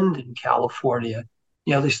end in California.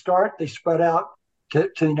 They spread out to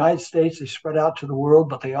the United States, they spread out to the world,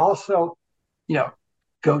 but they also,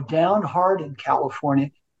 go down hard in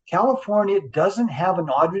California. California doesn't have an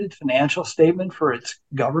audited financial statement for its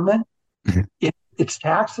government. Mm-hmm. Its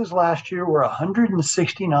taxes last year were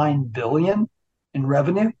 $169 billion in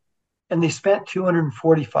revenue, and they spent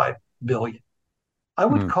 $245 billion. I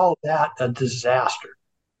would call that a disaster.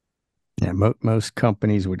 Yeah, most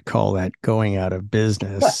companies would call that going out of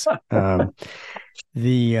business. I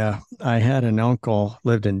had an uncle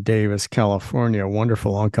lived in Davis, California, a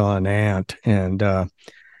wonderful uncle and aunt, and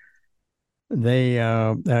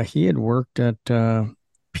he had worked at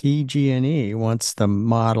PG&E, once the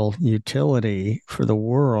model utility for the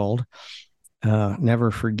world.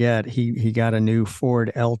 Never forget, he got a new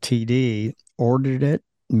Ford LTD, ordered it,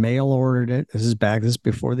 mail ordered it. This is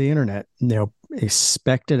before the internet. He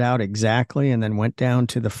spec'd it out exactly, and then went down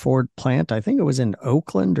to the Ford plant. I think it was in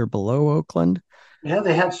Oakland or below Oakland. Yeah,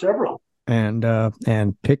 they had several. And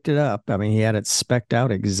picked it up. I mean, he had it spec'd out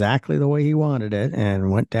exactly the way he wanted it,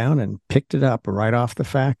 and went down and picked it up right off the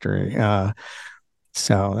factory.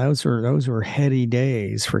 So those were heady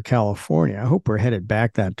days for California. I hope we're headed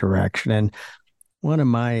back that direction. And one of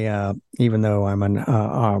my, even though I'm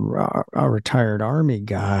a retired Army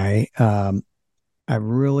guy, I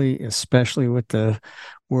really, especially with the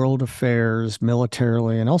world affairs,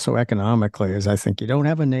 militarily and also economically, is I think you don't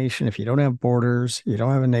have a nation if you don't have borders. You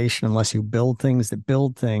don't have a nation unless you build things that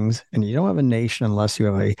build things, and you don't have a nation unless you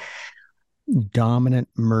have a dominant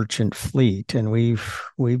merchant fleet. And we've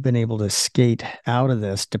been able to skate out of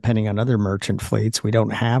this depending on other merchant fleets. We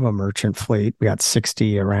don't have a merchant fleet. We got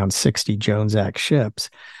around 60 Jones Act ships,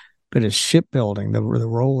 but it's shipbuilding, the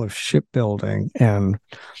role of shipbuilding. And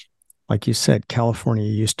like you said, California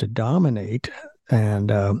used to dominate, and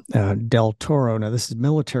Del Toro. Now this is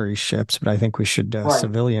military ships, but I think we should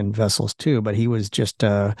civilian vessels too. But he was just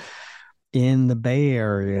in the Bay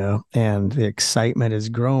Area, and the excitement is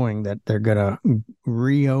growing that they're going to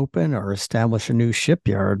reopen or establish a new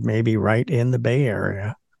shipyard, maybe right in the Bay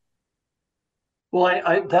Area.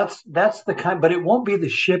 Well, that's the kind, but it won't be the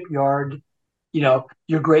shipyard, your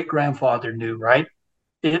great grandfather knew, right?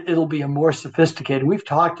 It'll be a more sophisticated. We've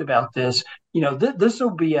talked about this. This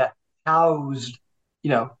will be a housed,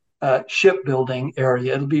 shipbuilding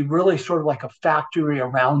area. It'll be really sort of like a factory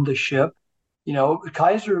around the ship.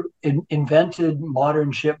 Kaiser invented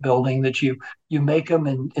modern shipbuilding, that you make them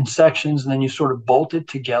in sections and then you sort of bolt it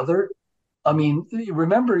together. I mean,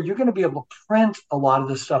 remember, you're going to be able to print a lot of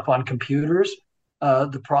this stuff on computers,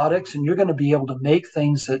 the products, and you're going to be able to make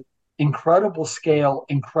things at incredible scale,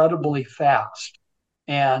 incredibly fast.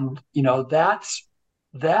 And,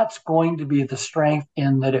 that's going to be the strength,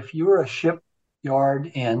 in that if you're a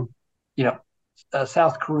shipyard in,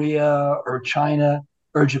 South Korea or China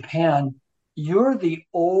or Japan, you're the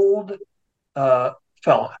old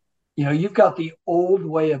fella. You've got the old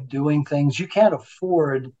way of doing things. You can't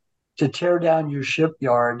afford to tear down your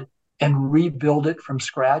shipyard and rebuild it from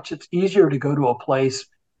scratch. It's easier to go to a place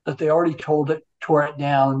that they already tore it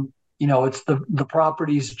down. It's the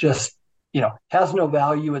property's just, has no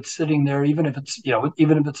value. It's sitting there, even if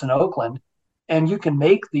it's in Oakland, and you can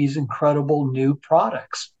make these incredible new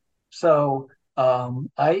products. So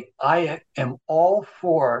I am all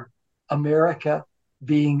for America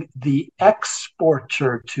being the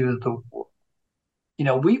exporter to the world.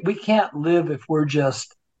 We can't live if we're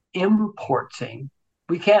just importing.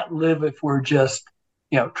 We can't live if we're just,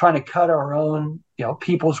 trying to cut our own,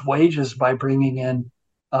 people's wages by bringing in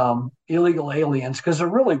illegal aliens, because they're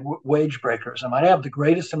really wage breakers. I have the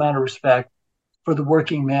greatest amount of respect for the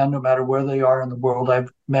working man, no matter where they are in the world. I've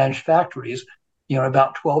managed factories, in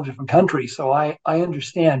about 12 different countries. So I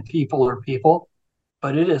understand people are people,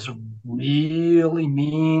 but it is really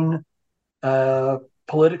mean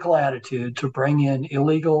political attitude to bring in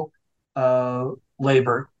illegal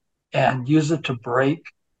labor and use it to break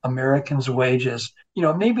Americans' wages.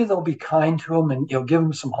 Maybe they'll be kind to them and give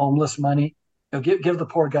them some homeless money. Give the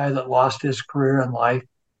poor guy that lost his career in life.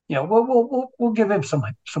 We'll give him some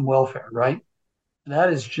welfare, right?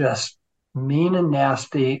 That is just mean and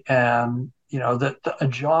nasty. And that a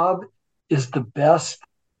job is the best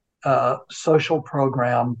social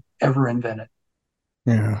program ever invented.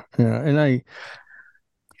 Yeah, and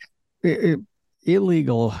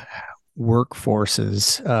illegal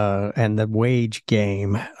workforces and the wage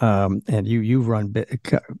game, and you've run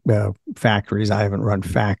factories. I haven't run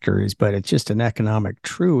factories, but it's just an economic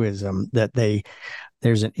truism that the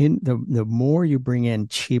more you bring in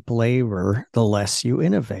cheap labor, the less you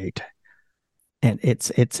innovate. And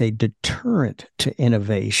it's a deterrent to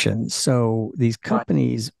innovation. So these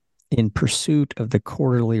companies, in pursuit of the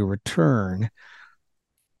quarterly return,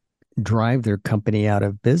 drive their company out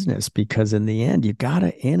of business, because in the end you got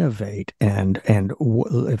to innovate, and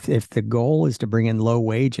if the goal is to bring in low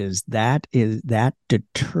wages, that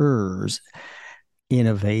deters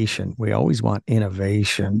innovation. We always want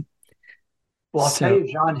innovation. Well, I'll tell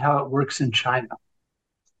you, John, how it works in China.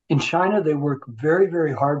 In China, they work very,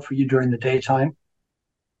 very hard for you during the daytime,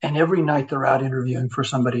 and every night they're out interviewing for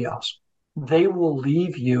somebody else. They will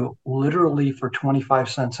leave you literally for 25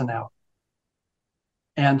 cents an hour.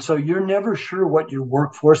 And so you're never sure what your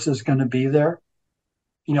workforce is going to be there.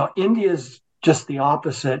 India is just the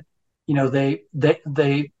opposite. They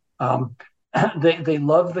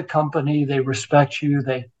love the company. They respect you.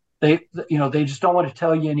 They just don't want to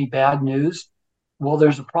tell you any bad news. Well,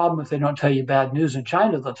 there's a problem if they don't tell you bad news. In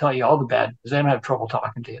China, they'll tell you all the bad news. They don't have trouble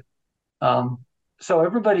talking to you. So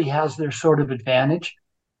everybody has their sort of advantage.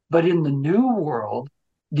 But in the new world,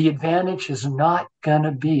 the advantage is not going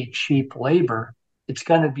to be cheap labor. It's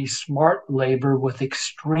going to be smart labor with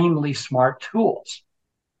extremely smart tools.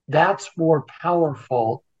 That's more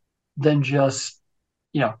powerful than just,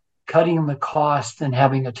 cutting the cost and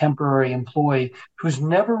having a temporary employee who's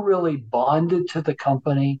never really bonded to the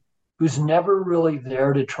company, who's never really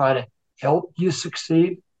there to try to help you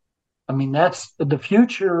succeed. That's the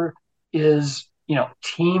future is,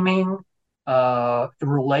 teaming,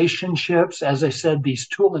 relationships. As I said, these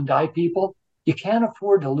tool and die people, you can't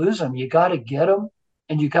afford to lose them. You got to get them,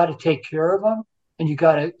 and you got to take care of them, and you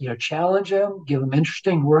got to, challenge them, give them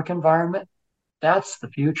interesting work environment. That's the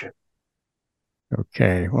future.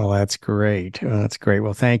 Okay. Well, that's great. That's great.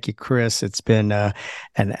 Well, thank you, Chris. It's been an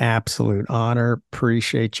absolute honor.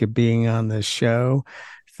 Appreciate you being on this show.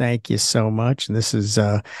 Thank you so much. And this is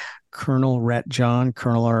Colonel Ret John,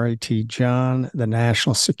 Colonel R.A.T. John, the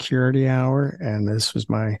National Security Hour. And this was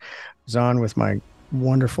on with my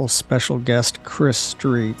wonderful special guest, Chris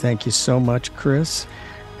Street. Thank you so much, Chris.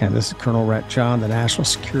 And this is Colonel Ret John, the National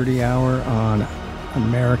Security Hour on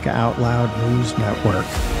America Out Loud News Network.